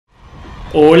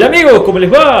Hola amigos, ¿cómo les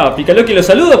va? PiCaLoKI los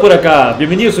saluda por acá.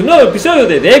 Bienvenidos a un nuevo episodio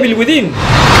de The Evil Within.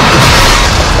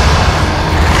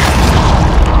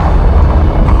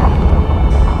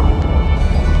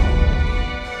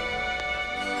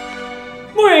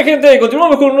 Muy bien gente,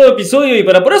 continuamos con un nuevo episodio y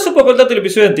para por eso puedo contarte el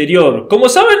episodio anterior. Como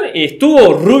saben,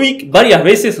 estuvo Rubik varias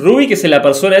veces. Rubik es la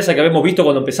persona esa que habíamos visto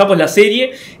cuando empezamos la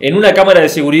serie, en una cámara de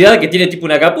seguridad que tiene tipo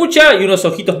una capucha y unos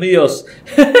ojitos medios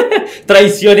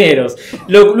traicioneros.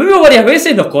 Lo vimos varias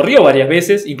veces, nos corrió varias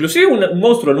veces, inclusive un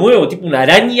monstruo nuevo, tipo una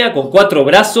araña con 4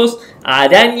 brazos,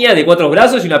 araña de 4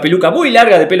 brazos y una peluca muy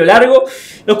larga de pelo largo.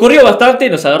 Nos corrió bastante,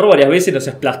 nos agarró varias veces, nos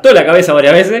aplastó la cabeza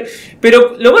varias veces,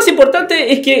 pero lo más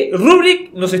importante es que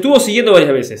Rubik nos estuvo siguiendo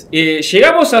varias veces.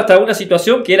 Llegamos hasta una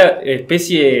situación que era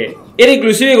era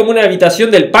inclusive como una habitación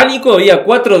del pánico. Había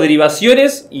 4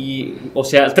 derivaciones y, o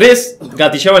sea, 3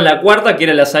 gatillaban la cuarta, que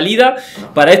era la salida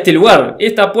para este lugar.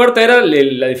 Esta puerta era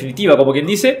la definitiva, como quien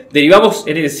dice. Derivamos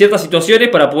en ciertas situaciones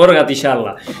para poder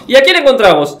gatillarla. ¿Y a quién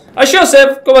encontramos? A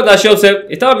Joseph. ¿Cómo está Joseph?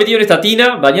 Estaba metido en esta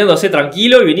tina, bañándose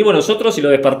tranquilo, y venimos nosotros y lo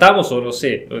despertamos, o no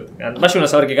sé. Vayan a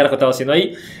saber qué carajo estaba haciendo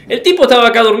ahí. El tipo estaba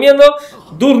acá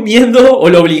durmiendo, o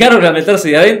lo obligaron a meterse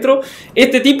de adentro.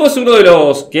 Este tipo es uno de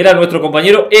los que era nuestro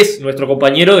compañero, es nuestro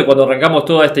compañero de cuando arrancamos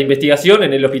toda esta investigación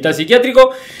en el hospital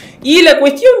psiquiátrico. Y la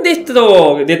cuestión de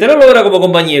esto, de tenerlo ahora como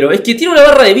compañero, es que tiene una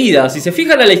barra de vida. Si se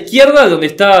fijan a la izquierda, donde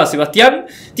está Sebastián,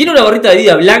 tiene una barrita de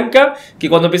vida blanca, que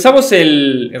cuando empezamos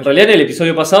en realidad en el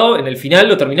episodio pasado, en el final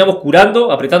lo terminamos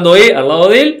curando, apretando E al lado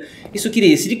de él. Eso quiere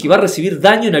decir que va a recibir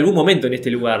daño en algún momento en este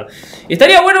lugar.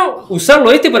 Estaría bueno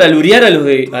usarlo para lurear a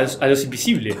los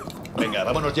invisibles. Venga,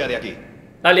 vámonos ya de aquí.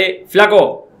 Dale,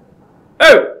 flaco.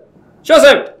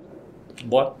 ¡Joseph!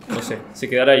 Buah, no sé, se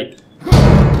quedará ahí.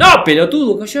 ¡No,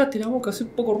 pelotudo! Callate la boca, hace un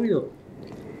poco ruido.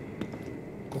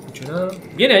 No escucho nada.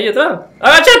 ¿Viene ahí atrás?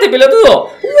 ¡Agachate, pelotudo!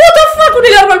 ¡What the fuck con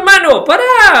el arma en mano! ¡Pará,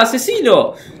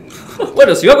 asesino!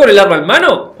 Bueno, si va con el arma en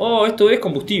mano... Oh, esto es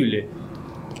combustible.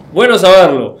 Bueno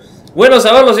saberlo. Bueno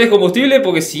saberlo si es combustible,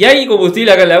 porque si hay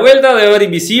combustible acá en la vuelta, debe haber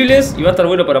invisibles y va a estar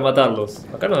bueno para matarlos.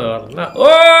 Acá no debe haber nada.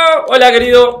 ¡Oh! Hola,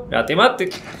 querido. Mira, te mate.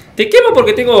 Te quemo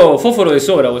porque tengo fósforo de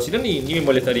sobra, o si no ni me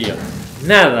molestaría.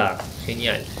 Nada.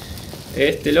 Genial.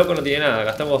 Este loco no tiene nada.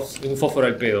 Gastamos un fósforo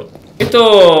al pedo.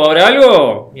 ¿Esto habrá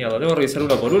algo? Mierda, tengo que revisar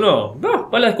uno por uno. ¡Ah!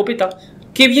 Bala de escopeta.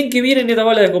 Qué bien que viene esta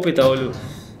bala de escopeta, boludo.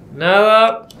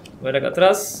 Nada. A ver acá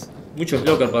atrás. Muchos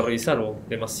lockers para revisar, boludo.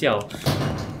 Demasiado.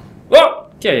 ¡Oh!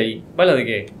 ¿Qué hay ahí? ¿Balas de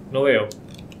qué? No veo.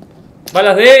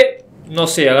 Balas de... no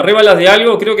sé, agarré balas de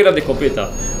algo. Creo que eran de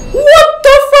escopeta. ¿What the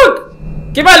fuck?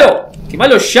 ¡Qué malo! ¡Qué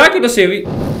malo ya que no se...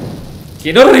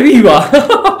 que no reviva!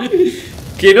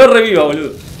 Que no reviva,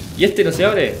 boludo. ¿Y este no se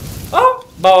abre? ¡Ah!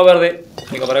 Baba verde.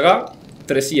 Venga para acá.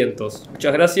 300.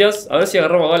 Muchas gracias. A ver si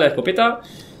agarramos balas de escopeta.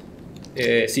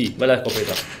 Sí, balas de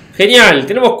escopeta. Genial.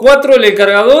 Tenemos 4 en el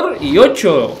cargador y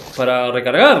 8 para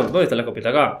recargar. ¿Dónde está la escopeta?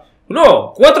 Acá.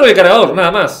 No, 4 de cargador,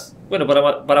 nada más. Bueno,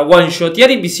 para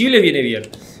one-shotear invisibles viene bien.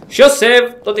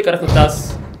 Joseph, ¿dónde carajo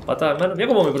estás? Patada en mano. Mira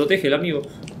cómo me protege el amigo.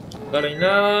 Acá no hay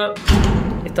nada.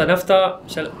 Esta nafta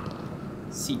ya...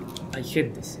 Sí, hay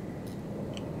gentes.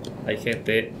 Hay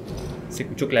gente. Se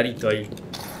escuchó clarito ahí.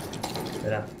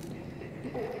 Esperá.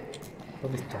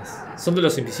 ¿Dónde estás? ¿Son de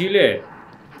los invisibles?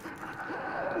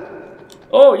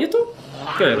 Oh, ¿y esto?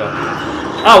 ¿Qué hay acá?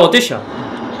 Ah, botella.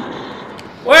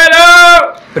 ¡Bueno!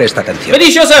 Presta atención.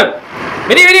 ¡Vení, Joseph!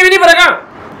 ¡Vení para acá!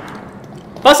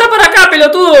 ¡Pasá para acá,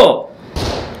 pelotudo!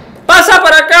 ¡Pasa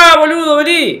para acá, boludo!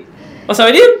 ¡Vení! ¿Vas a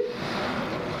venir?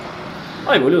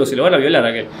 Ay, boludo, se lo van a violar a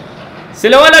aquel.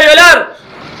 ¡Se lo van a violar!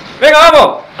 ¡Venga,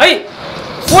 vamos! ¡Ahí!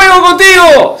 ¡Fuego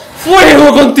contigo!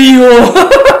 ¡Fuego contigo!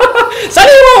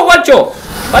 ¡Salimos, guacho!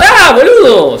 ¡Pará,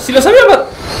 boludo! Si lo sabía...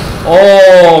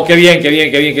 ¡Oh! ¡Qué bien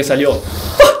que salió!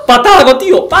 ¡Patada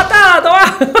contigo! ¡Patada,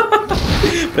 tomá!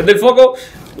 Prende el foco.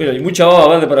 Bueno, y mucha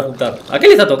baba verde para juntar. ¿A qué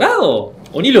le está tocado?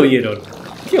 ¿O ni lo vieron?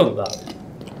 ¿Qué onda?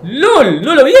 ¡Lol!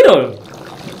 ¿No lo vieron?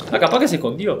 Ah, capaz que se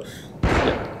escondió.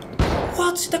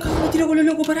 What? Se está cagando tiro con lo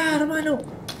loco. Pará, hermano.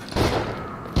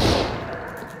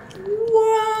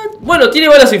 What? Bueno, ¿tiene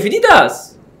balas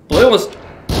infinitas? Podemos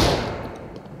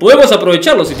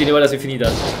aprovecharlo si tiene balas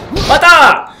infinitas.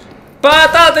 ¡Patada!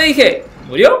 ¡Patada, te dije!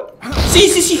 ¿Murió? Sí,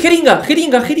 jeringa.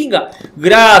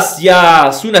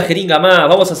 Gracias, una jeringa más.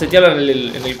 Vamos a setearla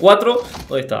en el 4.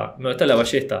 ¿Dónde está? No, está la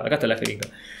ballesta. Acá está la jeringa.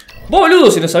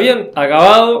 Boludo, se nos habían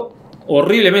acabado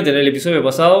horriblemente en el episodio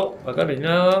pasado. Acá no hay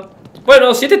nada.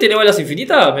 Bueno, si este tiene balas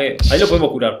infinitas, ahí lo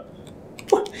podemos curar.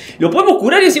 Lo podemos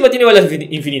curar y encima tiene balas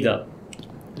infinitas.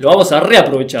 Lo vamos a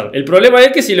reaprovechar. El problema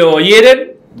es que si lo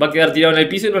hieren, va a quedar tirado en el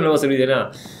piso y no nos va a servir de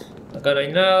nada. Acá no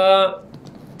hay nada.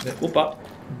 Upa.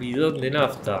 Bidón de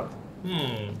nafta.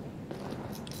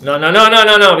 No, no, no, no,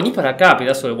 no, no. Vení para acá,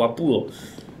 pedazo de guapudo.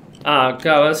 Ah,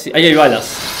 acá, a ver si... Ahí hay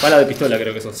balas. Balas de pistola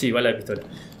creo que son. Sí, balas de pistola.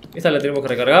 Esta la tenemos que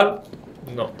recargar.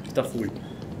 No, está full.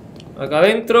 Acá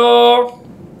adentro.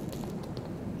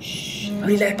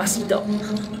 Abrila despacito.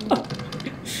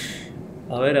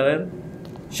 A ver, a ver.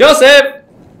 ¡Joseph!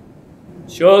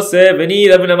 Joseph, vení,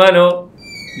 dame una mano.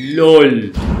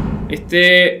 LOL.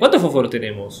 ¿Cuántos fósforos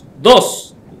tenemos?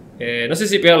 2. No sé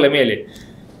si pegarle mele.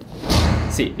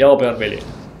 Sí, le vamos a pegar mele.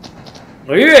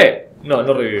 ¿Revive? No,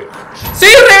 no revive. ¡Sí,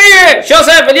 revive!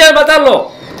 ¡Joseph, venía a matarlo!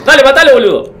 Dale, matalo,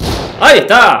 boludo. Ahí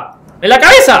está. ¡En la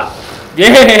cabeza!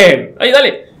 Bien. Ahí,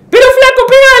 dale. ¡Pero flaco,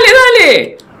 pegale,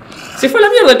 dale! Se fue a la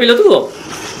mierda el pelotudo.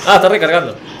 Ah, está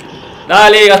recargando.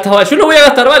 Dale, gasta balas. Yo no voy a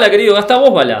gastar balas, querido. Gasta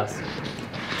vos balas.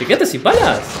 ¿Te quedaste sin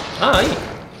balas? Ah, ahí.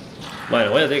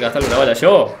 Bueno, voy a tener que gastarle una bala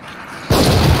yo.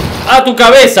 ¡A tu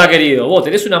cabeza, querido! Vos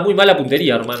tenés una muy mala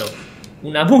puntería, hermano.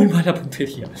 Una muy mala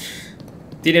puntería.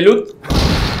 ¿Tiene loot?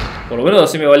 Por lo menos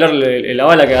haceme valer la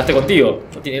bala que gasté contigo.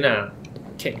 No tiene nada.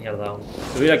 Qué mierda.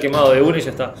 Se hubiera quemado de una y ya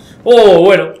está. Oh,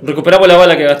 bueno. Recuperamos la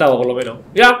bala que gastamos, por lo menos.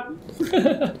 Ya.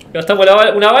 Gastamos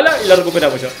una bala y la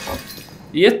recuperamos ya.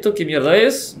 ¿Y esto qué mierda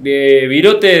es?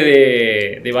 Virote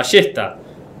de ballesta.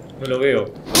 No lo veo.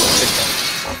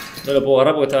 No lo puedo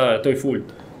agarrar porque estoy full.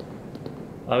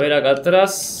 A ver acá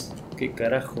atrás. ¿Qué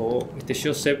carajo?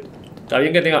 Joseph. Está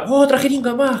bien que tenga... ¡Oh, otra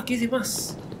jeringa más! ¿Qué es de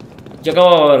más? Y acá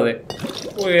va verde.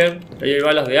 Muy bien. ¿Ahí hay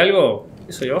balas de algo?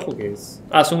 ¿Eso ahí abajo qué es?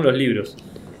 Ah, son unos libros.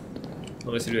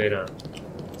 No me sirve de nada.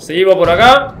 Seguimos por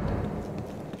acá.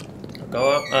 Acá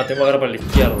va... Ah, tengo que agarrar para la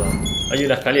izquierda. Hay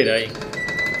una escalera ahí.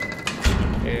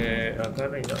 Acá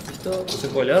no hay nada. ¿Esto? ¿No se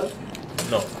puede leer?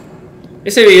 No.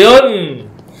 Ese bidón...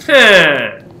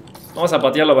 Vamos a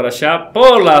patearlo para allá.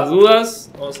 Por las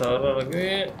dudas. Vamos a agarrarlo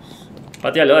aquí.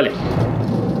 Patealo, dale.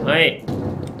 Ahí.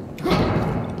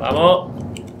 Vamos.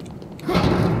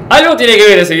 Algo tiene que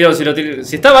ver ese bidón.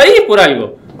 Si estaba ahí es por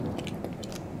algo.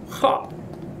 Ja.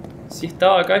 Si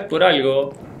estaba acá es por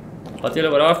algo.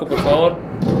 Patealo para abajo, por favor.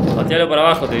 Patealo para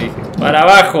abajo, te dije. ¡Para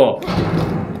abajo!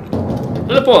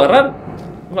 ¿No lo puedo agarrar?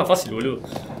 Es más fácil, boludo.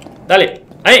 Dale.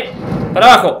 Ahí.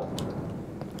 Para abajo.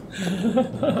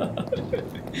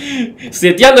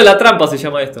 Seteando la trampa se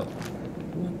llama esto.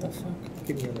 What the fuck?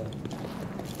 ¿Qué mierda?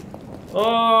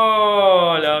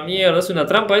 Oh, la mierda. ¿Es una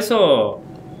trampa eso?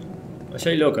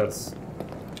 Allá hay lockers.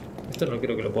 Esto no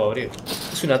creo que lo pueda abrir.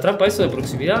 ¿Es una trampa eso de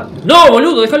proximidad? ¡No,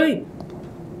 boludo! ¡Déjalo ahí!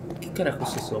 ¿Qué carajo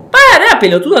es eso? ¡Para,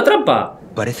 pelotuda trampa!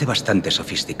 Parece bastante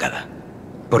sofisticada.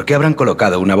 ¿Por qué habrán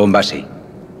colocado una bomba así?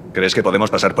 ¿Crees que podemos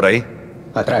pasar por ahí?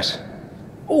 Atrás.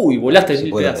 Uy, volaste el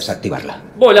Puedo pedazo. desactivarla.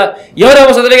 Bola. Y ahora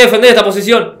vamos a tener que defender esta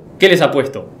posición. ¿Qué les ha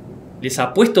puesto? Les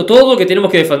ha puesto todo que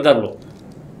tenemos que defenderlo.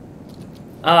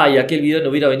 Ah, y aquel video no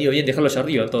hubiera venido bien dejarlo allá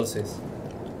arriba entonces.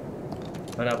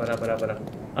 Pará.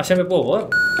 Ah, ya me puedo mover.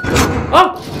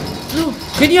 ¡Ah! ¡No!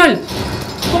 ¡Genial!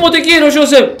 ¿Cómo te quiero,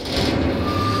 Joseph?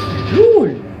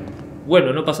 ¡Lul!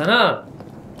 Bueno, no pasa nada.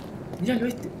 Miralo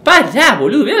este. ¡Pará,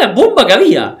 boludo! Mirá la bomba que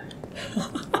había.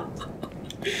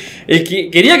 El que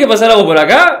quería que pasáramos por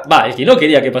acá. Va, el que no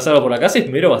quería que pasáramos por acá se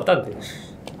esmeró bastante.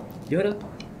 ¿Y ahora?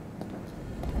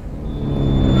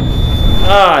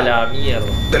 ¡Ah, la mierda!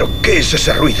 ¿Pero qué es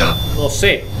ese ruido? No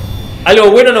sé.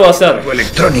 Algo bueno no va a ser. Algo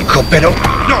electrónico, pero...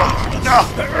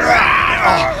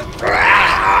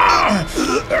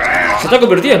 Se está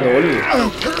convirtiendo, boludo.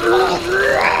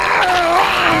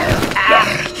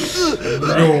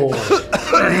 No.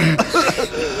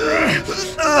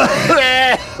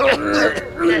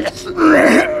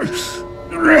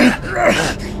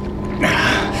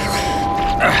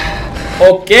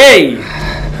 Ok.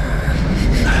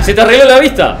 Se te arregló la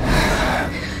vista.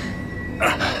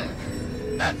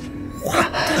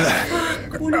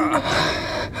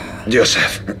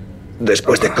 Joseph,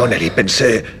 después de Connelly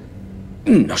pensé...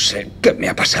 No sé qué me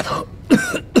ha pasado.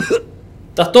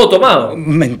 Estás todo tomado.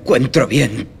 Me encuentro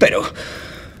bien, pero...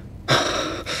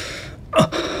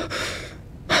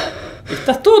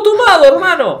 Estás todo tomado,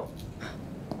 hermano.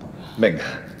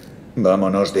 Venga,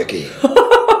 vámonos de aquí.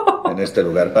 En este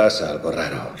lugar pasa algo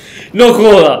raro. No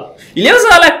joda. Y le vas a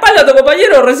dar la espalda a tu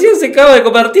compañero. Recién se acaba de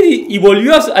convertir y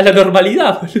volvió a la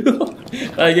normalidad, boludo.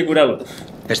 Hay que curarlo.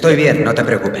 Estoy bien, no te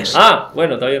preocupes. Ah,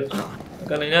 bueno, está bien.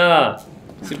 Acá no hay nada.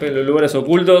 Siempre en los lugares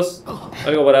ocultos.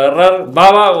 Algo para agarrar.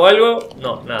 Baba o algo.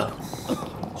 No, nada.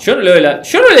 Yo no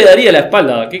le daría la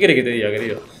espalda. ¿Qué querés que te diga,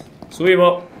 querido?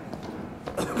 Subimos.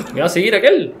 ¿Me va a seguir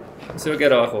aquel? ¿O se va a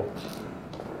quedar abajo?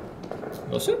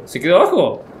 No sé. ¿Se quedó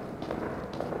abajo?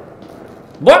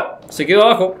 Bueno, se quedó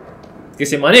abajo. Que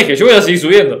se maneje. Yo voy a seguir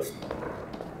subiendo.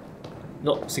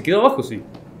 No, se quedó abajo, sí.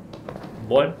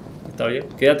 Bueno, está bien.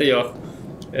 Quédate ahí abajo.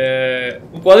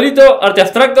 Un cuadrito, arte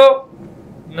abstracto.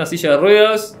 Una silla de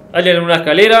ruedas. Alguien en una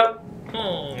escalera.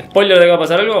 Spoiler de que va a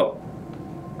pasar algo.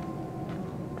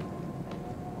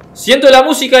 Siento la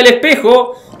música del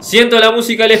espejo. Siento la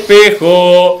música del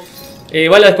espejo.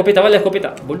 Bala de escopeta, bala de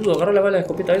escopeta. Boludo, agarró la bala de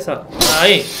escopeta esa.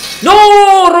 Ahí.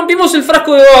 ¡No! ¡Rompimos el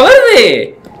frasco de baba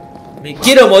verde! Me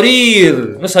quiero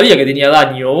morir. No sabía que tenía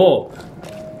daño, vos.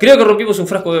 Creo que rompimos un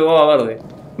frasco de baba verde.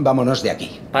 Vámonos de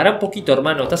aquí. Pará un poquito,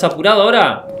 hermano. ¿Estás apurado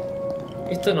ahora?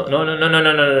 Esto no.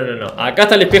 No. Acá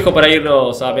está el espejo para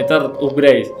irnos a meter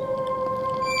upgrades.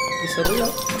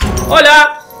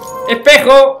 ¡Hola!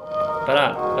 ¡Espejo! Pará,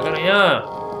 acá no hay nada.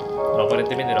 No,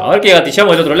 aparentemente no. A ver qué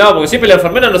gatillamos del otro lado, porque siempre la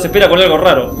enfermera nos espera con algo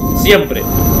raro. Siempre.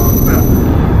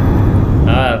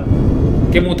 A ver.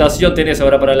 ¿Qué mutación tenés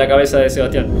ahora para la cabeza de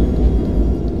Sebastián?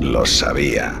 Lo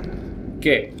sabía.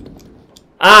 ¿Qué?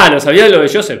 Ah, lo sabía de lo de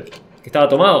Joseph, que estaba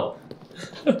tomado.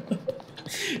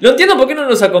 No entiendo por qué no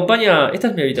nos acompaña. Esta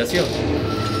es mi habitación.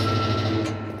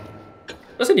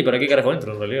 No sé ni para qué carajo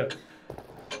entro en realidad.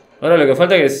 Ahora lo que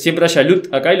falta es que siempre haya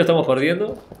loot acá y lo estamos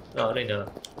perdiendo. No, no hay nada.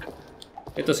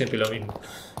 Esto es siempre lo mismo.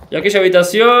 Y aquella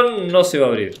habitación no se va a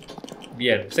abrir.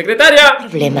 Bien. ¡Secretaria! ¿Qué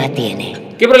problema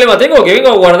tiene? ¿Qué problema tengo? Que vengo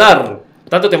a guardar.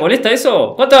 ¿Tanto te molesta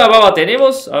eso? ¿Cuánta baba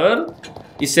tenemos? A ver.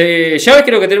 Dice, llaves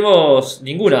creo que tenemos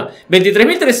ninguna.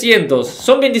 23.300.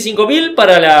 Son 25.000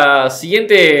 para la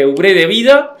siguiente upgrade de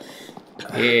vida.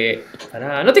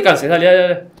 Pará, no te canses,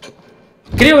 dale.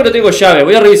 Creo que no tengo llave,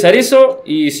 voy a revisar eso.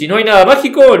 Y si no hay nada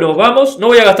mágico, nos vamos. No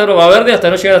voy a gastar baba verde hasta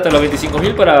no llegar hasta los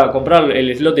 25.000 para comprar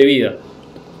el slot de vida.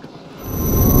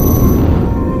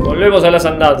 Volvemos a las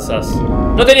andanzas.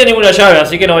 No tenía ninguna llave,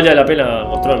 así que no valía la pena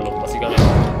mostrarlo, básicamente.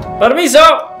 ¡Permiso!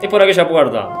 Es por aquella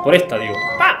puerta. Por esta, digo.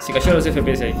 ¡Pah! Se cayeron los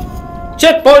FPS ahí.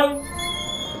 ¡Checkpoint!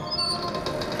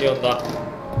 ¿Qué onda?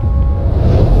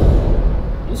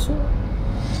 ¿Eso?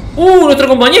 ¡Nuestra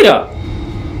compañera!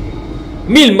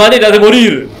 1000 maneras de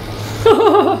morir.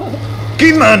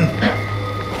 ¡Kidman!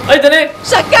 Ahí tenés.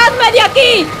 ¡Sacadme de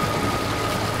aquí!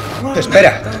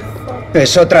 Espera.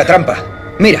 Es otra trampa.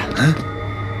 Mira.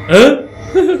 ¿Eh?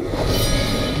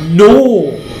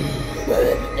 ¡No!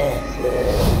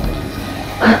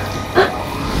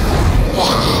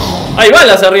 Hay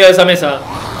balas arriba de esa mesa.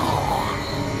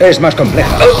 Es más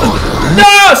compleja.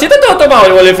 ¡No! Si está todo tomado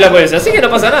el gol flaco ese, así que no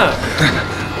pasa nada.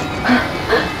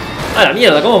 A la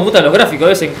mierda, cómo mutan los gráficos de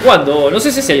vez en cuando. No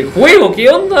sé si es el juego, ¿qué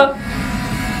onda?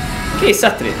 ¡Qué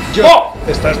desastre! ¡Oh!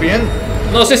 ¿Estás bien?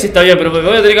 No sé si está bien, pero me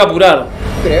voy a tener que apurar.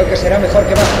 Creo que será mejor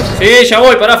que bajes. Sí, ya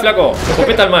voy, pará, flaco.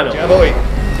 Escopeta en mano. Ya voy.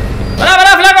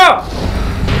 ¡Pará, flaco!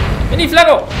 Vení,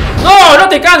 flaco. ¡No! ¡No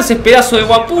te canses, pedazo de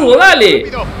guapudo!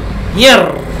 ¡Dale!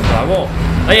 ¡Mierda! Vamos.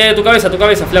 Ahí, tu cabeza,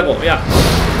 flaco. Mirá.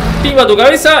 Pimba tu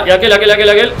cabeza. Y aquel.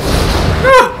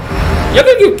 ¡Ah! ¿Y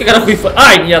aquel qué carajo hizo?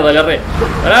 ¡Ay, mierda, le erré!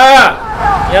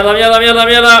 ¡Pará!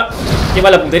 ¡Mierda! Qué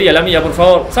mala puntería la mía, por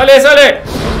favor. ¡Sale!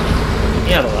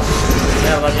 ¡Mierda!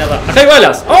 ¡Acá hay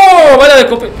balas! ¡Oh! ¡Balas de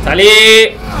escopeta! ¡Salí!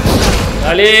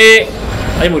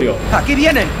 Ahí murió. Aquí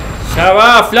vienen. Ya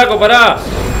va, flaco, pará.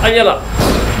 ¡Ay, mierda!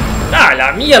 ¡Ah,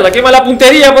 la mierda! ¡Qué mala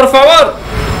puntería, por favor!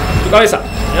 Tu cabeza.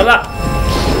 Mierda.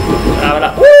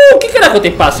 Pará. ¿Qué carajo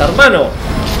te pasa, hermano?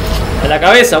 A la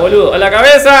cabeza, boludo. ¡A la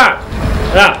cabeza!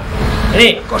 Pará.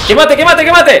 Vení.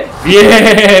 ¡Quemate!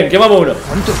 Bien. Quemamos uno.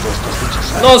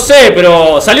 No sé,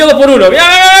 pero salió 2 por 1. ¡Bien!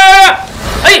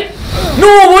 ¡Ahí!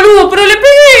 ¡No, boludo! ¡Pero le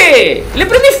pegué! Le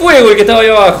prendí fuego el que estaba ahí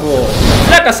abajo.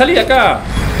 Flaca, salí de acá.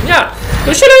 Mirá.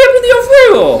 Pero yo le había prendido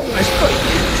fuego.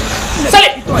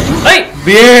 ¡Sale! ¡Ahí!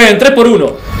 Bien, 3 por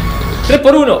 1. 3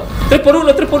 por 1.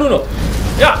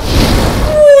 Ya.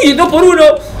 ¡Uy! 2 por 1.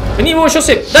 Vení vos,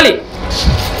 Joseph. Dale.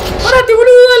 Parate,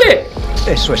 boludo, dale.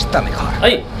 Eso está mejor.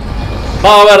 Ahí.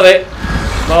 Baba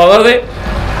verde.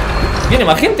 ¿Viene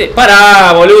más gente?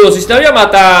 Pará, boludo, si se te había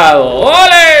matado.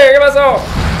 ¡Ole! ¿Qué pasó?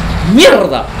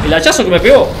 ¡Mierda! El hachazo que me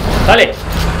pegó. Dale.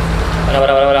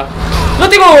 Pará. No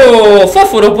tengo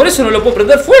fósforo, por eso no lo puedo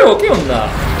prender fuego. ¿Qué onda?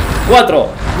 4.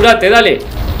 Curate, dale.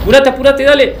 Apurate, dale.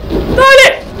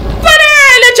 ¡Dale! ¡Para!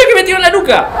 El hacha que me tiró en la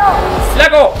nuca.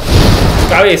 Flaco.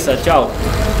 Cabeza, chao.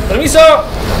 Permiso.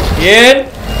 Bien.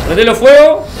 Prendelo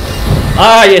fuego.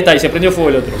 Ahí está, y se prendió fuego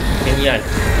el otro. Genial.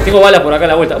 Tengo balas por acá a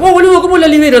la vuelta. ¡Oh, boludo! ¿Cómo la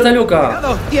libero esta loca?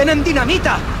 ¡Tienen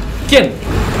dinamita! ¿Quién?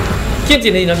 ¿Quién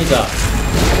tiene dinamita?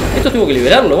 ¿Esto tuvo que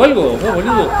liberarlo o algo? No,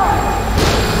 boludo.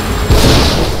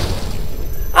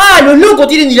 ¡Ah! ¡Los locos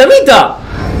tienen dinamita!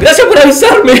 ¡Gracias por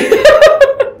avisarme!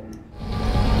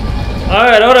 A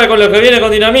ver, ahora con lo que viene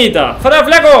con dinamita. ¡Fará,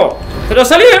 flaco! ¡Pero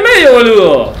salí del medio,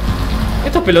 boludo!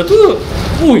 ¿Estos pelotudos?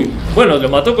 Uy, bueno, lo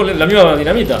mató con la misma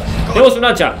dinamita. Tenemos un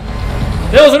hacha.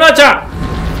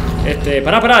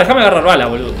 Pará, déjame agarrar balas,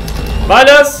 boludo.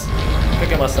 Balas.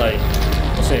 ¿Qué más hay?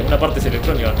 No sé, una parte es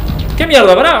electrónica. ¿Qué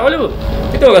mierda? Pará, boludo.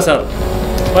 ¿Qué tengo que hacer?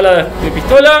 Bala de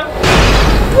pistola.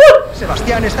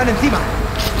 Sebastián, están encima.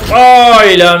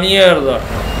 ¡Ay, la mierda!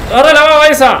 ¡Agarra la baba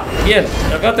esa! Bien,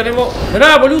 acá tenemos...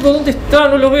 Mirá, boludo, ¿dónde está?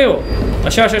 No lo veo.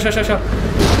 Allá.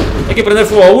 Hay que prender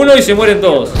fuego a uno y se mueren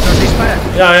todos. Nos disparan.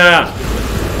 Ya.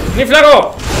 ¡Ni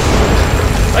flaco!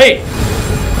 Ahí.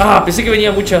 Ah, pensé que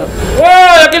venía mucha...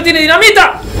 ¡Oh! ¡Aquel tiene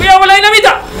dinamita! ¡Cuidado con la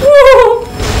dinamita!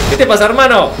 ¿Qué te pasa,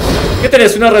 hermano? ¿Qué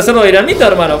tenés? ¿Una reserva de dinamita,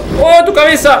 hermano? ¡Oh, tu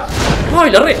cabeza! ¡Ay,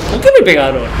 la re! ¿Con qué me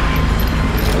pegaron?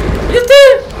 ¿Viste?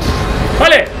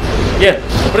 Vale. Bien.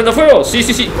 ¿Prendo fuego?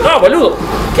 Sí. ¡Ah, boludo!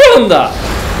 ¿Qué onda?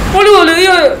 Boludo, le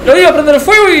digo a prender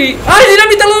fuego y... ¡Ay,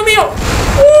 dinamita al lado mío!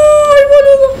 ¡Ay,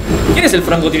 boludo! ¿Quién es el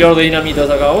francotirador de dinamitas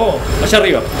acá? Vos, allá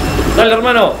arriba. Dale,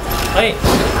 hermano. Ahí.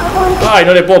 ¡Ay,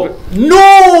 no le puedo...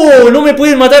 ¡No! ¡No me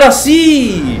pueden matar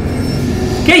así!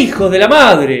 ¡Qué hijos de la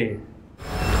madre!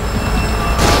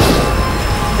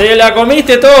 Te la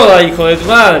comiste toda, hijo de tu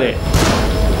madre.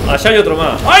 Allá hay otro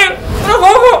más. ¡Ay!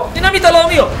 ¡Ojo! ¡Dinamita al lado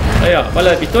mío! Ahí va,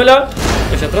 bala de pistola.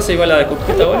 Allá atrás hay bala de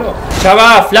escopeta, boludo. Ya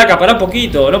va, flaca, pará un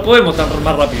poquito. No podemos estar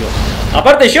más rápido.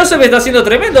 Aparte, Joseph está haciendo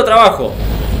tremendo trabajo.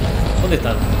 ¿Dónde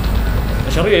están?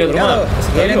 Allá arriba hay otro Cuidado,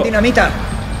 más. tienen dinamita.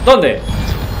 ¿Dónde?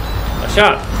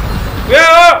 Allá.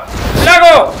 ¡Cuidado!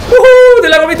 ¡Flaco! ¡Te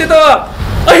la comiste toda!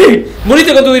 ¡Ay!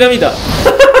 ¡Moriste con tu dinamita!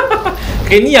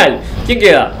 ¡Genial! ¿Quién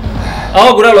queda? Ah,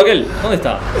 vamos a curarlo a aquel. ¿Dónde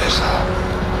está?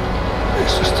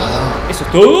 Eso es todo. ¿Eso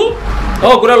es todo?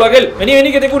 Vamos a curarlo a aquel.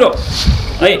 Vení que te curo.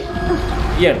 Ahí.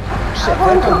 Bien. Se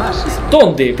acercan más.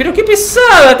 ¿Dónde? ¡Pero qué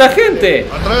pesada esta gente!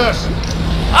 ¡Atrás!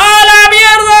 ¡A la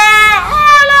mierda!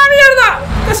 ¡A la mierda!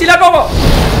 Casi la como.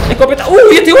 Escopeta.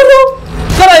 ¡Uy, este gordo!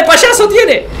 ¡Cara de payaso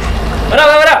tiene!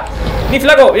 Pará. Ni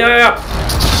flaco. Mira.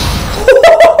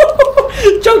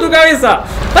 ¡Chau tu cabeza!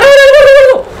 ¡Pará,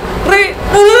 gordo! ¡Re!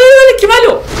 ¡Dale! ¡Qué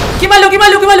malo! ¡Qué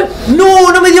malo!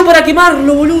 ¡No me dio para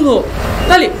quemarlo, boludo!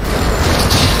 ¡Dale!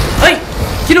 ¡Ay!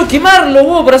 Quiero quemarlo,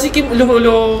 vos, para así que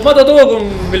lo mato a todo con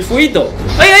el fueguito.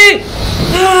 ¡Ay!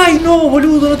 ¡Ay, no,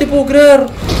 boludo! No te puedo creer.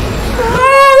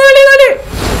 ¡Ah, dale!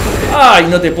 ¡Ay,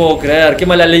 no te puedo creer! ¡Qué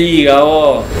mala liga,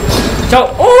 vos!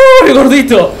 ¡Chao! ¡Oh, el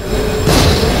gordito!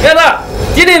 ¡Mierda!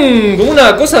 Tienen como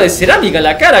una cosa de cerámica en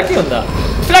la cara. ¿Qué onda?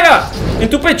 ¡Flaca! En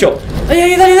tu pecho.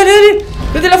 ¡Ay, dale!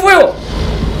 ¡Métela a fuego!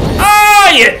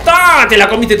 ¡Ahí está! Te la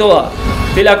comiste toda.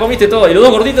 ¿Y los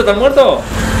dos gorditos están muertos?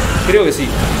 Creo que sí.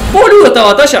 ¡Boludo, esta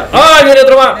batalla! ¡Ay, viene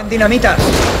otro más! Tienen dinamita.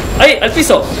 ¡Ahí, al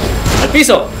piso!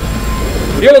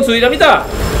 ¿Murió con su dinamita?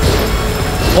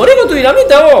 ¡Morí con tu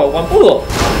dinamita, vos, guampudo!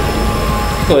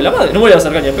 Hijo de la madre, no me voy a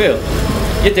acercar ni en pedo.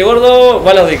 ¿Y este gordo,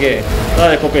 balas de qué? Bala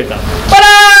de escopeta.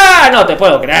 ¡Pará! No te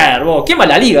puedo creer, vos. ¡Qué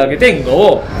mala liga que tengo,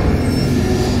 vos!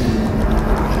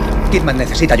 Kidman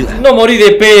necesita ayuda. No morí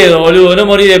de pedo, boludo, no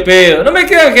me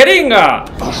queda en jeringa.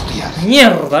 ¡Hostia!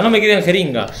 Mierda, no me queda en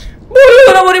jeringa.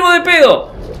 Boludo, no morimos de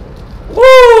pedo.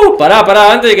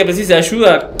 Pará, antes de que precise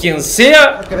ayuda quien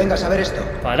sea. Que vengas a ver esto.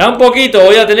 Pará un poquito,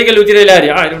 voy a tener que lootear el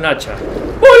área. Ah, era un hacha.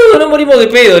 Boludo, no morimos de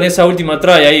pedo en esa última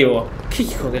try ahí, vos. Qué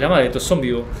hijo de la madre, estos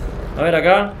zombies, vos. A ver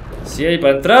acá. Si hay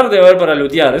para entrar, debe haber para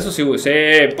lootear. Eso sí,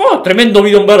 tremendo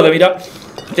bidón verde, mirá.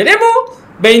 Tenemos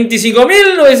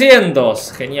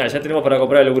 25.900. Genial, ya tenemos para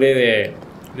comprar el upgrade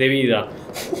de vida.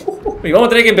 Y vamos a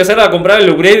tener que empezar a comprar el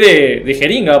upgrade de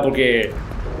jeringa, porque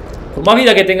por más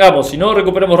vida que tengamos, si no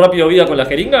recuperamos rápido vida con la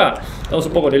jeringa, estamos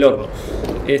un poco en el horno.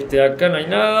 Acá no hay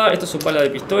nada. Esto es un bala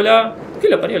de pistola. ¿Qué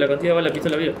le parió la cantidad de bala de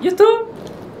pistola? ¿Y esto?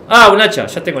 Ah, un hacha,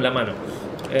 ya tengo en la mano.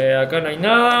 Acá no hay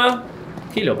nada.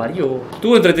 ¿Qué lo parió?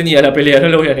 Estuvo entretenida la pelea, no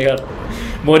lo voy a negar.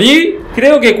 Morí,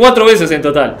 creo que 4 veces en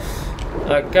total.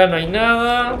 Acá no hay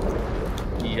nada.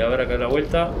 Y a ver acá a la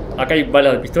vuelta. Acá hay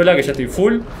balas de pistola, que ya estoy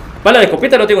full. Bala de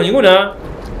escopeta no tengo ninguna.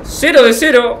 0 de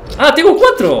 0. Ah, tengo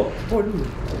 4. Boludo.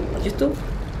 ¿Y esto?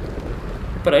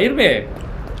 ¿Es para irme?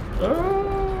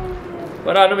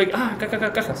 Pará, no me... Ah,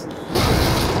 acá, cajas.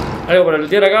 ¿Algo para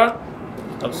lootear acá?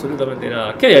 Absolutamente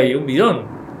nada. ¿Qué hay ahí? ¿Un bidón?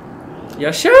 ¿Y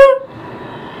allá?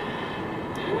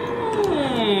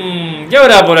 ¿Qué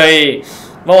habrá por ahí?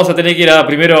 Vamos a tener que ir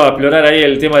primero a explorar ahí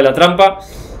el tema de la trampa.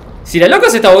 Si la loca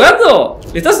se está ahogando,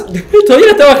 todavía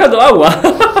le está bajando agua.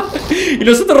 Y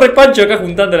nosotros repancho acá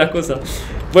juntando las cosas.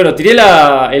 Bueno, tiré el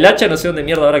hacha, no sé dónde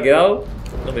mierda habrá quedado.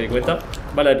 No me di cuenta.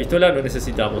 Bala de pistola no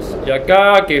necesitamos. Y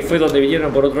acá, que fue donde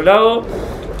vinieron por otro lado.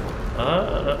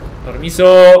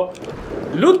 Permiso.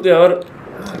 Loot de haber...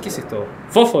 ¿qué es esto?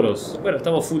 Fósforos. Bueno,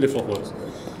 estamos full de fósforos.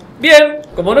 Bien,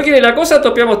 como no quiere la cosa,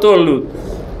 topeamos todo el loot.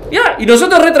 Ya, y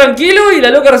nosotros re tranquilos y la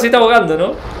loca se está ahogando,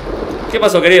 ¿no? ¿Qué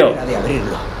pasó, querido? Era de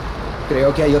abrirlo.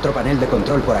 Creo que hay otro panel de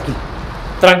control por aquí.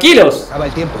 Tranquilos. Acaba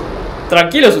el tiempo.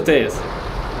 Tranquilos ustedes.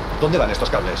 ¿Dónde van estos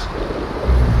cables?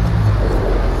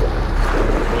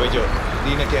 Voy yo.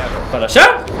 Dime qué hago. ¿Para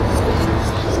allá?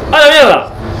 ¡A la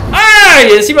mierda!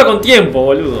 ¡Ay! Encima con tiempo,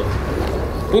 boludo.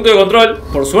 Punto de control.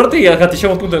 Por suerte y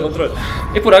gastillamos punto de control.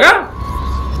 ¿Es por acá?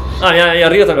 Ah, mira, ahí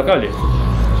arriba están los cables.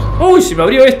 Uy, se me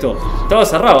abrió esto. Estaba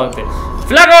cerrado antes.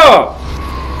 ¡Flaco!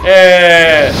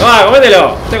 Toma,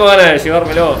 comételo. Tengo ganas de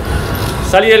llevármelo.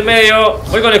 Salí del medio.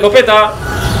 Voy con la escopeta.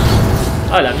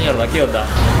 Ah, la mierda, ¿qué onda?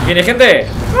 ¿Viene gente?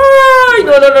 ¡Ay!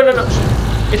 No.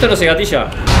 Esto no se gatilla.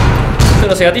 ¿Esto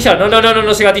no se gatilla?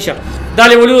 No se gatilla.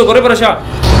 Dale, boludo, corre para allá.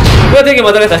 ¿Voy a tener que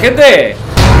matar a esta gente?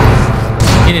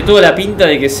 Tiene toda la pinta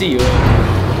de que sí, boludo.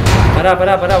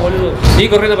 Pará, boludo. Sigue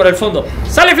corriendo para el fondo.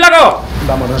 ¡Sale, flaco!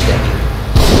 Vámonos de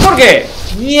aquí. ¿Por qué?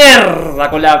 ¡Mierda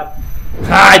con la...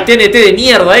 ¡Ay, TNT de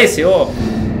mierda ese, vos!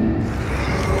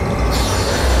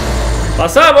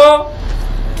 ¡Pasamos!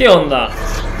 ¿Qué onda?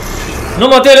 No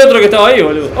maté al otro que estaba ahí,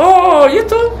 boludo. ¡Oh! ¿Y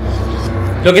esto?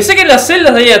 Lo que sé que en las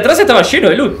celdas de ahí atrás estaba lleno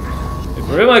de loot. El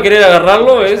problema de querer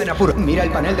agarrarlo es... Mira el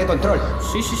panel de control.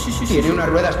 Sí. Tiene unas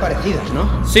ruedas parecidas,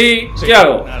 ¿no? Sí, ¿qué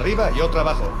hago? Una arriba y otra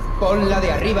abajo. Pon la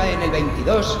de arriba en el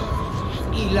 22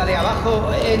 y la de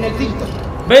abajo en el 5.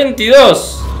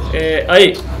 22.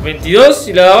 Ahí. 22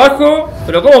 y la de abajo.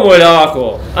 ¿Pero cómo mueve la de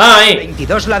abajo? Ah, ahí.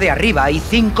 22 la de arriba y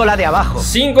 5 la de abajo.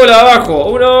 5 la de abajo.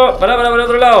 1. Pará, para el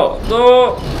otro lado.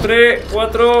 2, 3,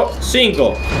 4,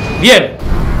 5. Bien.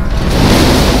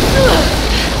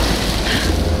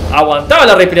 Aguantaba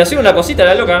la respiración una cosita,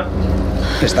 la loca.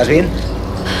 ¿Estás bien?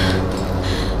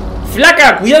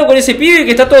 Flaca, cuidado con ese pibe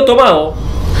que está todo tomado.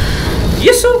 ¿Y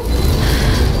eso?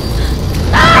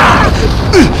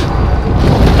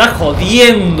 Estás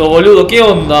jodiendo, boludo. ¿Qué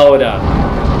onda ahora?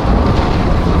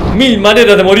 1000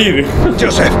 maneras de morir.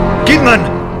 Joseph, Kidman.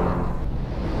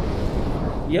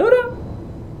 ¿Y ahora?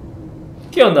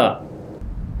 ¿Qué onda?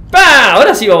 ¡Pah!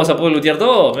 Ahora sí vamos a poder lootear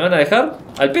todo. ¿Me van a dejar?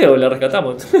 Al pedo, la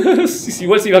rescatamos.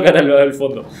 Igual se iba a caer al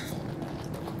fondo.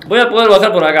 Voy a poder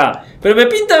bajar por acá. Pero me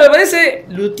parece,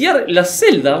 lootear la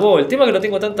celda, vos. El tema es que no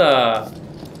tengo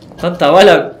tanta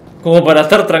bala como para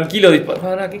estar tranquilo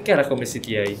disparando. ¿Qué carajo me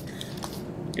seteé ahí?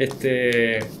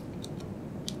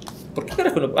 ¿Por qué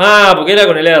carajo no? Ah, porque era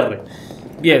con el R.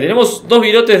 Bien, tenemos 2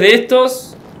 virotes de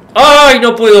estos. ¡Ay,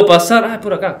 no puedo pasar! Ah, es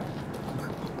por acá.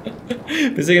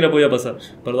 Pensé que no podía pasar.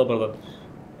 Perdón.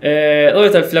 ¿Dónde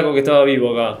está el flaco que estaba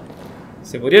vivo acá?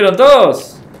 ¿Se murieron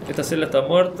todos? Esta celda está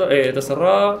muerta. Está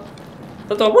cerrada.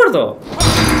 ¿Está todo muerto?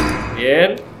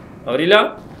 Bien.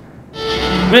 Abrila.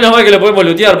 Menos mal que lo podemos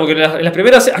lootear. Porque en las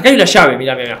primeras... Acá hay una llave.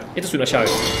 Mirá. Esto es una llave.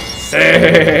 ¡Sí!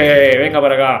 Venga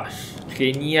para acá.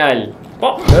 Genial.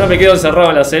 Ahora me quedo encerrado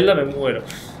en la celda. Me muero.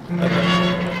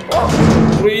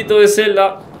 Ruidito de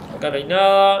celda. Acá no hay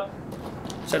nada.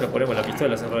 Ya nos ponemos las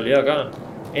pistolas en realidad acá.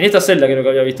 En esta celda creo que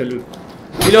había visto el loot.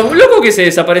 ¿Y los locos que se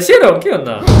desaparecieron? ¿Qué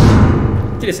onda?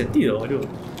 No tiene sentido, boludo.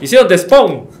 Hicieron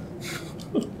despawn.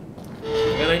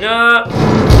 Acá no hay nada.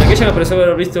 Aquella me pareció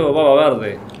haber visto baba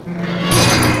verde.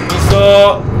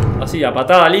 Hizo así, a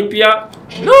patada limpia.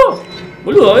 ¡No!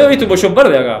 Boludo, había visto un bollón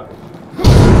verde acá.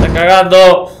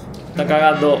 Está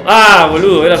cagando. Ah,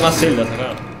 boludo, eran más celdas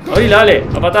acá. Abrila, dale,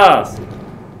 a patadas.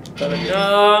 Acá no hay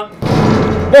nada.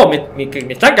 Vos, me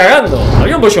están cagando.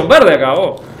 Había un bollón verde acá,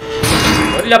 vos.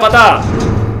 Abrí la patada.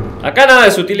 Acá nada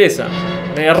de sutileza.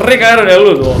 Me recagaron el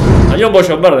loot, vos. Había un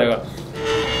bollón verde acá.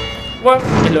 Bueno,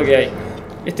 es lo que hay.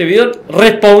 Este bidón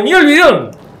respawnió el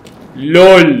bidón.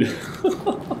 LOL.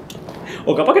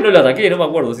 O capaz que no lo ataqué, no me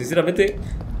acuerdo, sinceramente.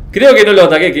 Creo que no lo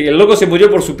ataqué, que el loco se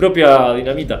murió por su propia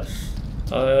dinamita.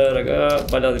 A ver, acá,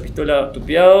 balas de pistola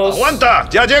tupeados. ¡Aguanta!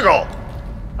 ¡Ya llego!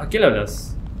 ¿A quién le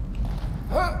hablas?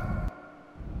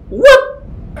 ¿What?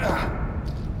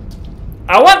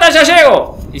 ¡Aguanta, ya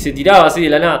llego! Y se tiraba así de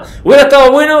la nada. Hubiera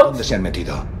estado bueno. ¿Dónde se han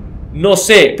metido? No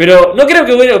sé, pero no creo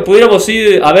que pudiéramos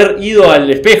haber ido al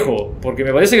espejo. Porque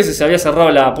me parece que se había cerrado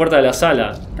la puerta de la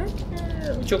sala.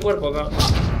 Mucho cuerpo acá.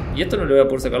 Y esto no le voy a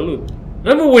poder sacar loot.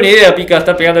 No es muy buena idea, Pica,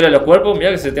 estar pegándole a los cuerpos.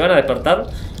 Mirá que se te van a despertar.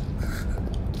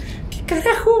 ¿Qué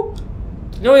carajo?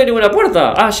 No veo ninguna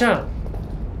puerta. Ah, ya.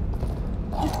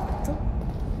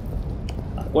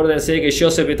 Acuérdense que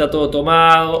Joseph está todo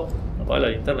tomado. Apaga la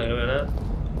linterna que no veo nada.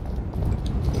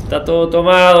 Está todo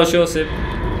tomado, Joseph.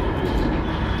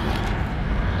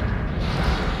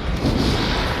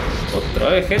 Otra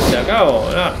vez gente acá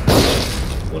o nada.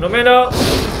 Uno menos.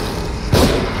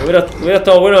 Hubiera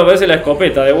estado bueno, me parece, la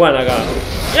escopeta de Juan acá.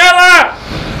 ¡Mierda!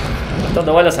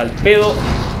 Gastando balas al pedo.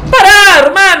 ¡Pará,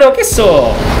 hermano! ¿Qué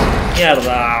eso?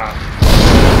 ¡Mierda!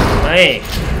 Ahí.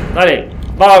 Dale.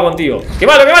 Va contigo. ¡Qué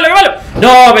malo, qué malo, qué malo!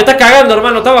 ¡No! Me estás cagando,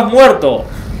 hermano. Estabas muerto.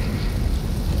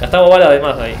 Gastamos balas de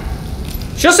más ahí.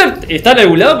 Joseph está en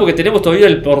algún lado porque tenemos todavía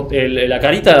la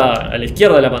carita a la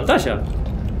izquierda de la pantalla.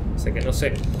 O sea que no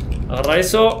sé. Agarra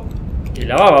eso. Y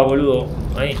la baba, boludo.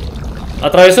 Ahí.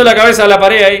 Atravesó la cabeza de la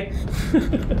pared ahí.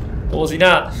 Como si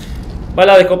nada.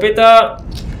 Bala de escopeta.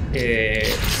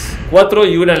 4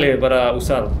 y una para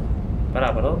usar.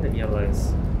 ¿Para dónde mierda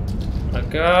es?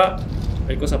 Acá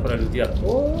hay cosas para lootear.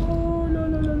 Oh,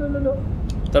 no.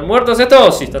 ¿Están muertos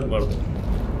estos? Sí, están muertos.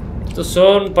 Estos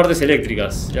son partes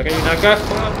eléctricas. Y acá hay una caja,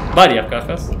 varias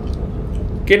cajas,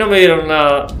 que no me dieron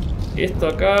nada. Esto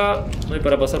acá no hay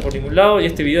para pasar por ningún lado. Y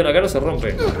este bidón acá no se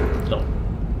rompe. No.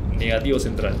 Negativo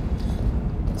central.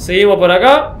 Seguimos por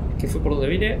acá. ¿Qué fue por donde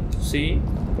vine? Sí,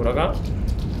 por acá.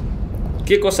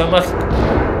 ¿Qué cosa mágica?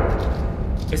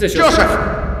 Ese es Joseph.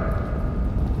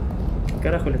 ¿Qué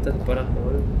carajo le estás disparando,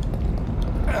 boludo?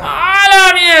 ¡A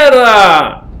la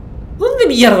mierda! ¿Dónde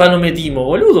mierda nos metimos,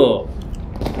 boludo?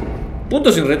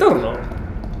 Punto sin retorno.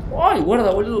 Ay,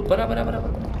 guarda, boludo. Pará.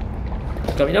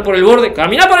 Caminá por el borde.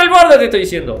 ¡Caminá por el borde! Te estoy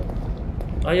diciendo.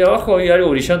 Ahí abajo había algo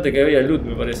brillante que había loot,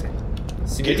 me parece.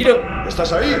 Si me tiro...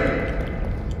 ¿Estás ahí?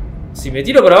 Si me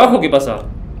tiro para abajo, ¿qué pasa?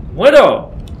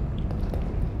 ¿Muero?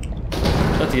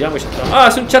 Nos tiramos y ya está. Ah,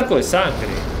 es un charco de sangre.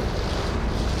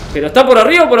 ¿Pero está por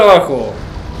arriba o por abajo?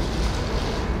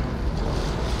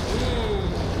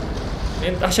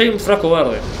 Allá hay un frasco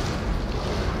verde.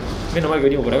 Menos mal que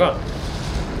venimos por acá.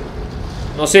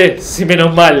 No sé si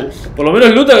menos mal. Por lo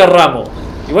menos loot agarramos.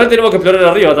 Igual tenemos que explorar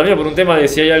arriba también por un tema de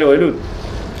si hay algo de loot.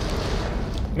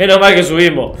 Menos mal que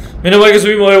subimos. Menos mal que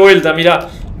subimos de vuelta, mirá.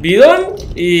 Bidón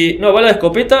y... No, bala de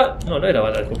escopeta. No, no era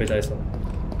bala de escopeta eso.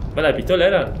 ¿Bala de pistola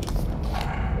eran?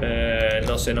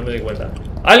 No sé, no me doy cuenta.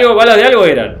 Algo, balas de algo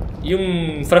eran. Y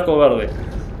un frasco verde.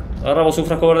 Agarramos un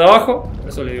frasco verde abajo.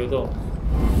 Eso le digo todo.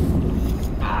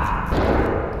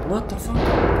 What the fuck?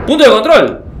 ¡Punto de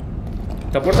control!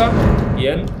 ¿Esta puerta?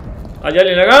 Bien. ¿Hay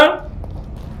alguien acá?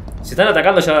 Se están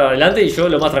atacando allá adelante y yo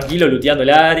lo más tranquilo looteando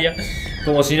el área.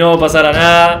 Como si no pasara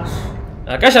nada.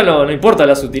 Acá ya no importa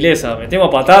la sutileza. Metemos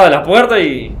patada a la puerta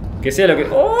y que sea lo que...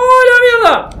 ¡Oh, la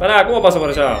mierda! Pará, ¿cómo paso por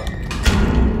allá?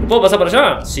 ¿Puedo pasar por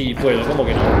allá? Sí, puedo, ¿cómo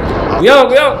que no? ¡Cuidado,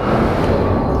 cuidado!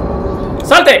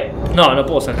 ¡Salte! No, no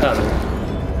puedo saltar.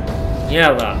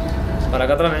 Mierda. Para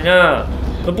acá atrás no hay nada.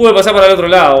 No pude pasar para el otro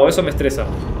lado, eso me estresa.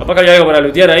 Capaz que había algo para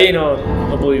lootear ahí, no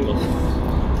pudimos.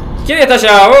 ¿Quién está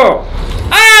allá, vos?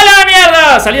 ¡Ah, la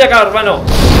mierda! Salí de acá, hermano.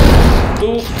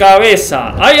 Tu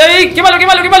cabeza. ¡Ay, ay! ¡Qué malo, qué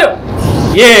malo, qué malo!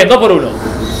 Bien, 2 por 1.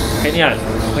 Genial.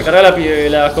 Recargar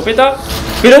la escopeta.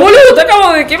 ¡Pero boludo, te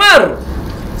acabo de quemar!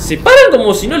 Se paran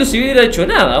como si no les hubiera hecho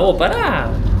nada, vos, pará.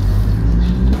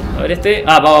 A ver este.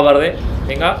 Ah, va verde.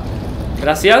 Venga.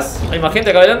 Gracias. ¿Hay más gente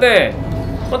acá adelante?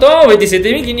 ¿Cuánto vamos?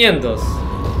 27.500.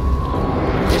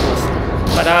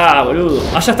 Pará, boludo.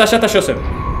 Ah, ya está Joseph.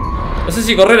 No sé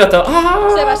si correr hasta... ¡Ah!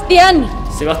 ¡Sebastián!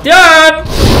 ¡Sebastián!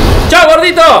 ¡Chao,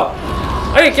 gordito!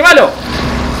 ¡Ay, qué malo!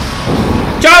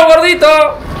 ¡Chao, gordito!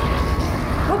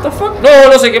 What the fuck?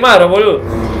 No se quemaron, boludo.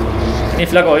 Vení,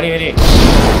 flaco, vení.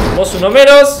 Vos uno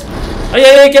menos. ¡Ay,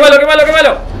 ay, ay! ¡Qué malo, qué malo, qué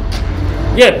malo!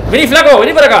 Bien, vení, flaco,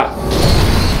 vení para acá.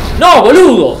 ¡No,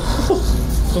 boludo!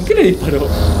 ¿Con qué le disparó?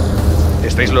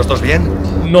 ¿Estáis los dos bien?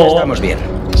 No. Estamos bien.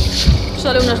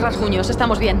 Solo unos rasguños,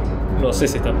 estamos bien. No sé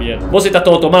si están bien. Vos estás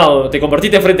todo tomado, te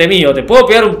convertiste enfrente mío. Te puedo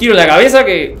pegar un tiro en la cabeza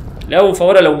que le hago un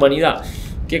favor a la humanidad.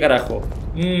 ¿Qué carajo?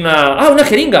 Una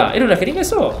jeringa. ¿Era una jeringa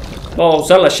eso? Vamos a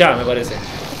usarla ya, me parece.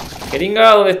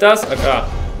 Jeringa, ¿dónde estás? Acá.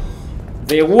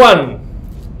 The One.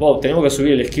 Wow, tenemos que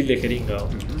subir el skill de jeringa.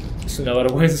 Es una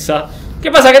vergüenza.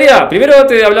 ¿Qué pasa, querida? Primero,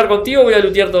 antes de hablar contigo, voy a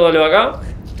lootear todo lo de acá.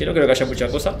 Que no creo que haya mucha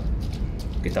cosa.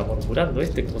 ¿Qué está murmurando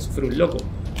este? Como si fuera un loco.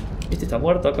 Este está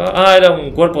muerto acá. Ah, era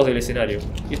un cuerpo del escenario.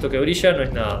 Y esto que brilla no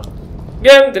es nada.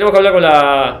 Bien, tenemos que hablar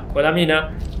con la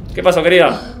mina. ¿Qué pasó,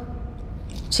 querida?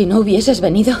 Si no hubieses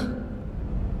venido.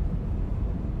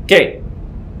 ¿Qué?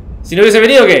 Si no hubiese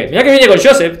venido, ¿qué? Mirá que vine con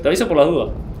Joseph, te aviso por las dudas.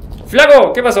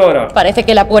 Flaco, ¿qué pasó ahora? Parece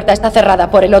que la puerta está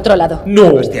cerrada por el otro lado.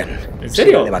 No. Sebastián, ¿En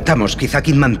serio? si la levantamos, quizá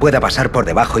Kidman pueda pasar por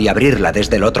debajo y abrirla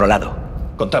desde el otro lado.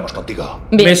 Contamos contigo.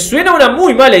 Bien. Me suena una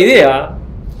muy mala idea.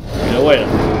 Pero bueno,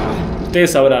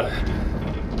 ustedes sabrán.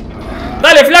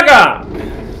 ¡Dale, flaca!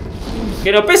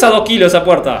 Que no pesa 2 kilos esa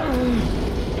puerta.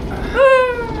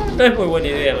 No es muy buena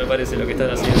idea, me parece, lo que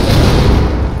están haciendo.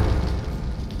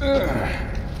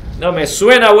 No me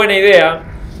suena buena idea.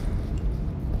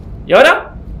 ¿Y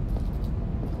ahora?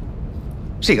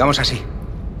 Sigamos así.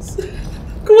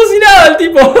 Como si nada el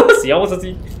tipo. Sigamos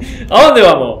así. ¿A dónde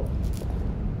vamos?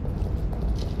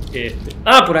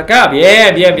 Ah, por acá.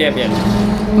 Bien.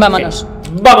 Vámonos.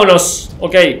 Vámonos.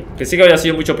 Ok, pensé que había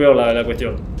sido mucho peor la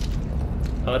cuestión.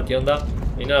 A ver qué onda.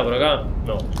 ¿No hay nada por acá?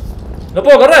 No. ¡No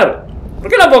puedo correr! ¿Por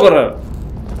qué no puedo correr?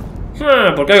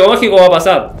 Porque algo mágico va a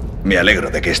pasar. Me alegro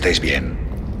de que estéis bien.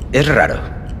 Es raro.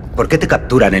 ¿Por qué te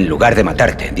capturan en lugar de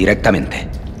matarte directamente?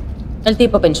 El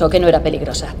tipo pensó que no era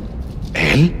peligrosa.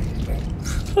 ¿Él?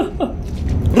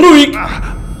 ¡Rubik!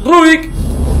 ¡Rubik!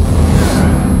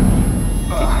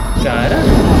 ¿Qué carajo?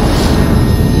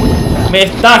 Me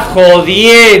estás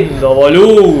jodiendo,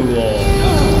 boludo.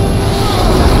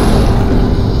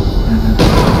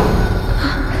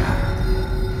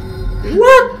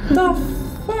 What the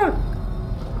fuck?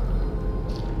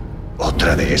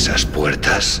 Otra de esas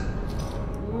puertas.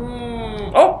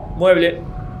 Oh, mueble.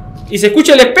 Y se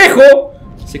escucha el espejo.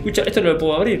 Se escucha. Esto no lo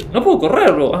puedo abrir. No puedo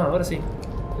correrlo. Ah, ahora sí.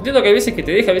 Entiendo que hay veces que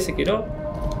te deja, a veces que no.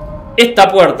 Esta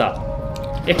puerta.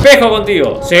 Espejo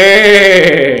contigo. Sí.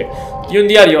 Y un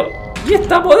diario. ¿Y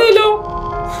esta modelo?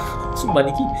 Es un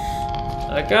maniquí.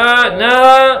 Acá,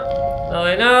 nada. Nada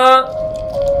de nada.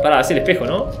 Pará, es el espejo,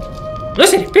 ¿no? ¿No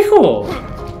es el espejo?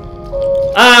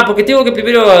 Ah, porque tengo que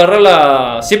primero agarrar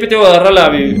la... Siempre tengo que agarrar la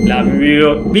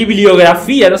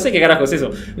bibliografía. No sé qué carajo es eso.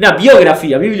 Una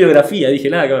biografía, bibliografía. Dije,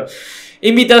 nada que ver.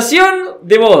 Invitación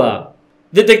de boda.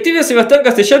 Detective Sebastián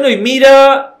Castellano y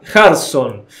Mira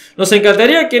Harson. Nos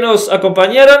encantaría que nos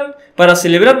acompañaran para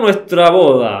celebrar nuestra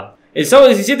boda. El sábado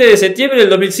 17 de septiembre del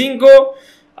 2005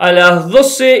 a las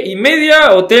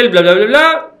 12:30, hotel bla bla bla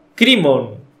bla. Kidman.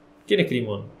 ¿Quién es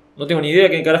Kidman? No tengo ni idea de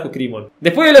quién carajo es Kidman.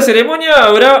 Después de la ceremonia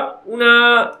habrá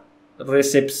una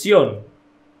recepción.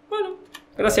 Bueno,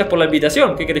 gracias por la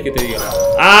invitación. ¿Qué querés que te diga?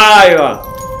 Ahí va.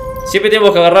 Siempre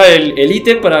tenemos que agarrar el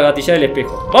ítem para gatillar el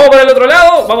espejo. Vamos para el otro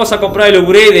lado. Vamos a comprar el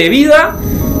upgrade de vida.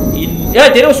 Y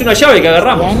ya tenemos una llave que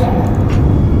agarramos.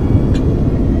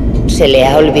 ¿Se le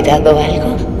ha olvidado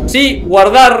algo? Sí,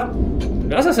 guardar.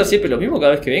 ¿Me vas a hacer siempre lo mismo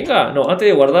cada vez que venga? No, antes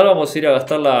de guardar vamos a ir a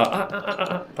gastar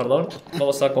la... perdón.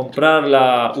 Vamos a comprar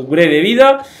la upgrade de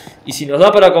vida. Y si nos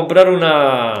da para comprar un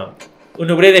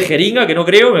upgrade de jeringa, que no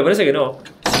creo, me parece que no.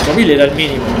 5.000 era el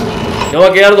mínimo. Nos va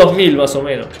a quedar 2.000 más o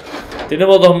menos.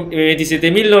 Tenemos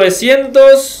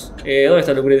 27.900. ¿Dónde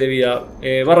está el upgrade de vida?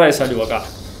 Barra de salud acá.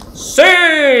 ¡Sí!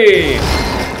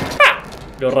 ¡Ah!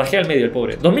 Lo rajé al medio el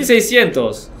pobre.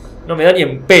 2.600. No me da ni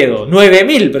en pedo.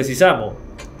 9.000 precisamos.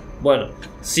 Bueno,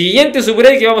 siguiente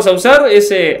upgrade que vamos a usar es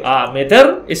a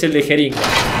meter, es el de jeringa.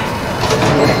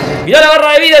 Mirá la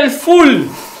barra de vida, el full.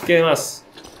 ¿Qué demás?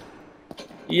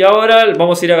 Y ahora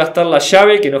vamos a ir a gastar la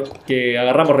llave que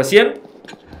agarramos recién.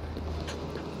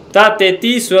 Tate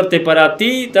ti, suerte para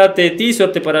ti. Tate ti,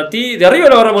 suerte para ti. De arriba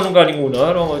no agarramos nunca ninguno. A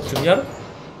ver, vamos a chumear.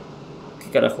 ¿Qué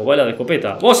carajo? Bala de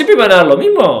escopeta. ¿Vos siempre me van a dar lo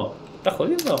mismo? ¿Estás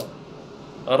jodiendo?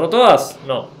 ¿Agarró todas?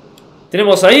 No.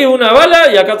 Tenemos ahí una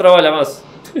bala y acá otra bala más.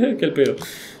 Qué el pedo.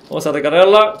 Vamos a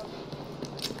recargarla.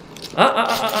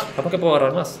 Capaz que puedo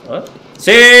agarrar más. A ver.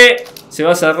 ¡Sí! Se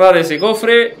va a cerrar ese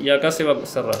cofre y acá se va a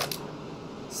cerrar.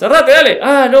 ¡Cerrate, dale!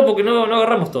 Ah, no, porque no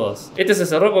agarramos todas. Este se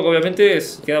cerró porque obviamente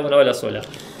queda una bala sola.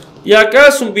 Y acá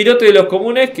es un virote de los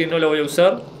comunes que no lo voy a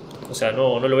usar. O sea,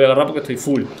 no lo voy a agarrar porque estoy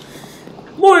full.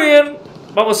 Muy bien.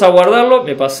 Vamos a guardarlo.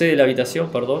 Me pasé de la habitación,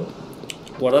 perdón.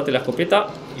 Guardate la escopeta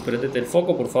y prendete el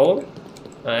foco, por favor.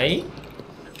 Ahí.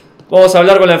 Vamos a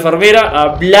hablar con la enfermera.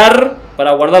 Hablar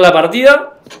para guardar la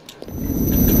partida.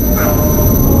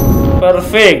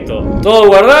 Perfecto. Todo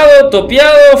guardado,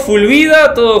 topeado, full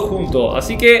vida, todo junto.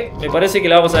 Así que me parece que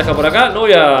la vamos a dejar por acá. No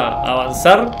voy a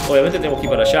avanzar. Obviamente tenemos que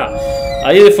ir para allá.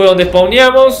 Ahí fue donde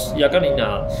spawneamos. Y acá no hay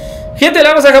nada. Gente, la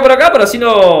vamos a dejar por acá para así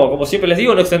no, como siempre les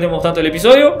digo, no extendemos tanto el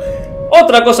episodio.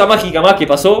 Otra cosa mágica más que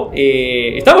pasó.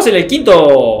 Estamos en el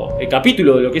quinto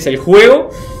capítulo de lo que es el juego.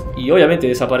 Y obviamente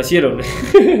desaparecieron.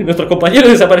 Nuestros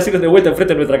compañeros desaparecieron de vuelta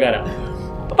enfrente de nuestra cara.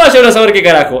 Vayan a saber qué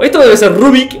carajo. Esto debe ser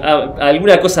Rubik.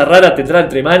 Alguna cosa rara tendrá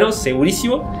entre manos,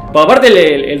 segurísimo. Pero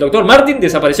aparte el doctor Martin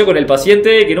desapareció con el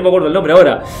paciente, que no me acuerdo el nombre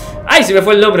ahora. Ay, se me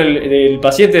fue el nombre del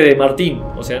paciente de Martín.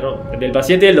 O sea, no, del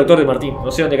paciente del doctor de Martín. No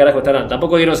sé dónde carajo estarán.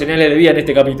 Tampoco dieron señales de vida en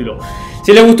este capítulo.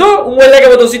 Si les gustó, un buen like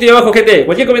al botoncito de abajo, gente.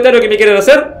 Cualquier comentario que me quieran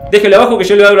hacer, déjenlo abajo que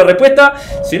yo le doy la respuesta.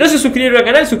 Si no se suscribieron al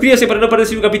canal, suscríbanse para no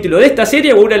perderse un capítulo de esta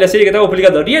serie o una de las series que estamos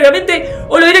publicando diariamente.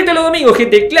 O los directos los domingos,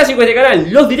 gente. El clásico de este canal,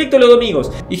 los directos los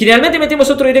domingos. Y generalmente metemos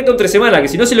otro directo entre semana, que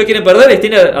si no se lo quieren perder,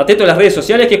 estén atentos a las redes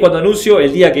sociales, que es cuando anuncio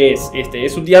el día que es. Este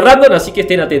es un día random, así que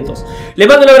estén atentos. Les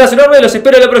mando un abrazo enorme, los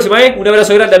espero en la próxima, Un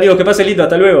abrazo grande, amigos, que pasen lindo,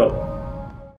 hasta luego.